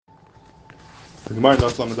The Gemara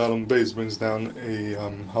Daf Lamed Alem Beis brings down a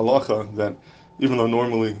halacha that even though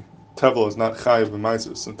normally tevel is not chayiv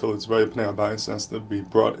b'maisus until it's very pnei abayis, it has to be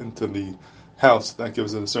brought into the house. That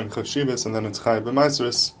gives it a certain chashivas, and then it's chayiv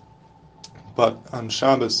b'maisus. But on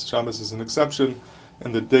Shabbos, Shabbos is an exception,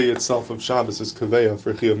 and the day itself of Shabbos is kaveya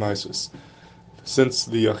for chiyuv maisus. Since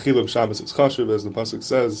the achil of Shabbos is chashuv, as the pasuk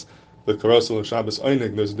says, the karosel of Shabbos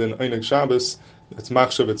einig, there's din einig Shabbos, it's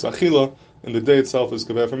machshav, it's achila, and the day itself is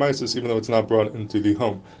kaveya for maisus, even though it's not brought into the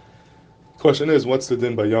home. Question is, what's the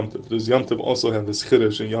din by Yom Tov? Does Yom Tov also have this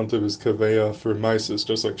chiddush, and Yom Tov is kaveya for maisus,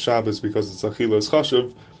 just like Shabbos, because it's achila is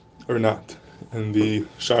chashuv, or not? And the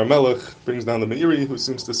Shar Melech brings down the Meiri, who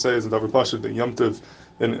seems to say, as a Davar Pashut, that Yom Tov,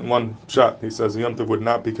 in one shot, he says Yom Tov would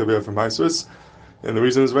not be kaveya for maisus. And the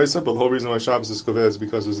reason is very simple. The whole reason why Shabbos is kaveya is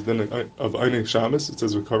because there's a din of einig Shabbos. It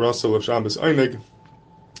says v'karasel of Shabbos einig,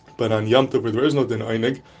 but on Yom Tov where there is no din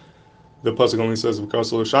einig, the pasuk only says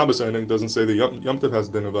v'karasel of Shabbos einig. Doesn't say the Yom Tov has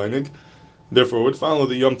din of einig. Therefore, it would follow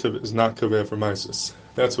the Yom Tov is not kaveya for maisus.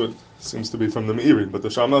 That's what seems to be from the Meiri. But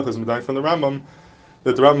the Shar Melech is medayik from the Rambam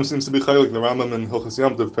that the Rambam seems to be chaylik. The Rambam in Hilchos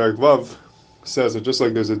Yom Tov Perek Vav says that just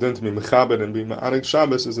like there's a din to be mechabed and be ma'anig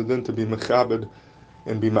Shabbos, there's a din to be mechabed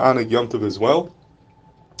and be ma'anig Yom Tov as well.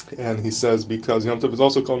 And he says because Yom Tov is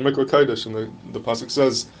also called Mikra Kodesh, and the pasuk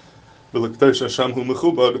says, "V'lekdesh Hashem hu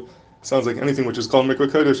mechubad." Sounds like anything which is called Mikra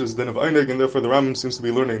Kodesh is din of einig, and therefore the Rambam seems to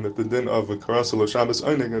be learning that the din of a karasel of Shabbos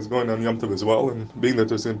einig is going on Yom Tov as well. And being that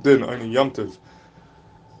there's a din einig Yom Tov,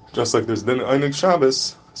 just like there's din einig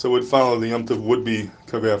Shabbos, so it would follow the Yom Tov would be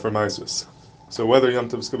kaveya for maisus. So whether Yom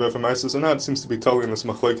Tov is kaveya for maisus or not seems to be telling us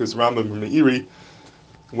machlekes Rambam and Meiri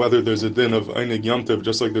whether there's a din of einig Yom Tov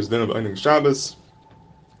just like there's din of einig Shabbos.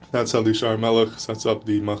 That's how the Shar Melech sets up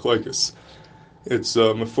the machlokes. It's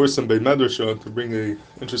mefursam bei medrasha to bring a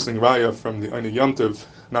interesting raya from the Einig Yom Tov,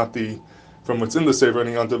 not from what's in the Sefer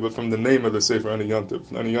Einig Yom Tov, but from the name of the Sefer Einig Yom Tov.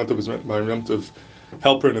 Einig Yom Tov was written by Yom Tov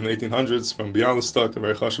Helper in the 1800s from Bialystok, a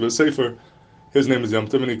very chashuv Sefer. His name is Yom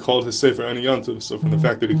Tov, and he called his Sefer Einig Yom Tov. So from the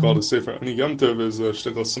fact that he called his Sefer Einig Yom Tov is a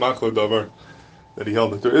shtickle smachla davar that he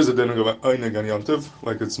held that there is a din of Einig on Yom Tov,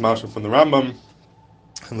 like it's mashma from the Rambam.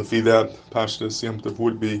 And lefi that Pashtus Yom Tov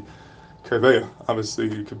would be kaveya.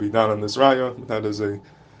 Obviously, you could be down on this raya, but that is a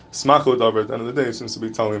smachla davar. At the end of the day, it seems to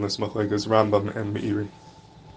be telling us machlekes Rambam and Meiri.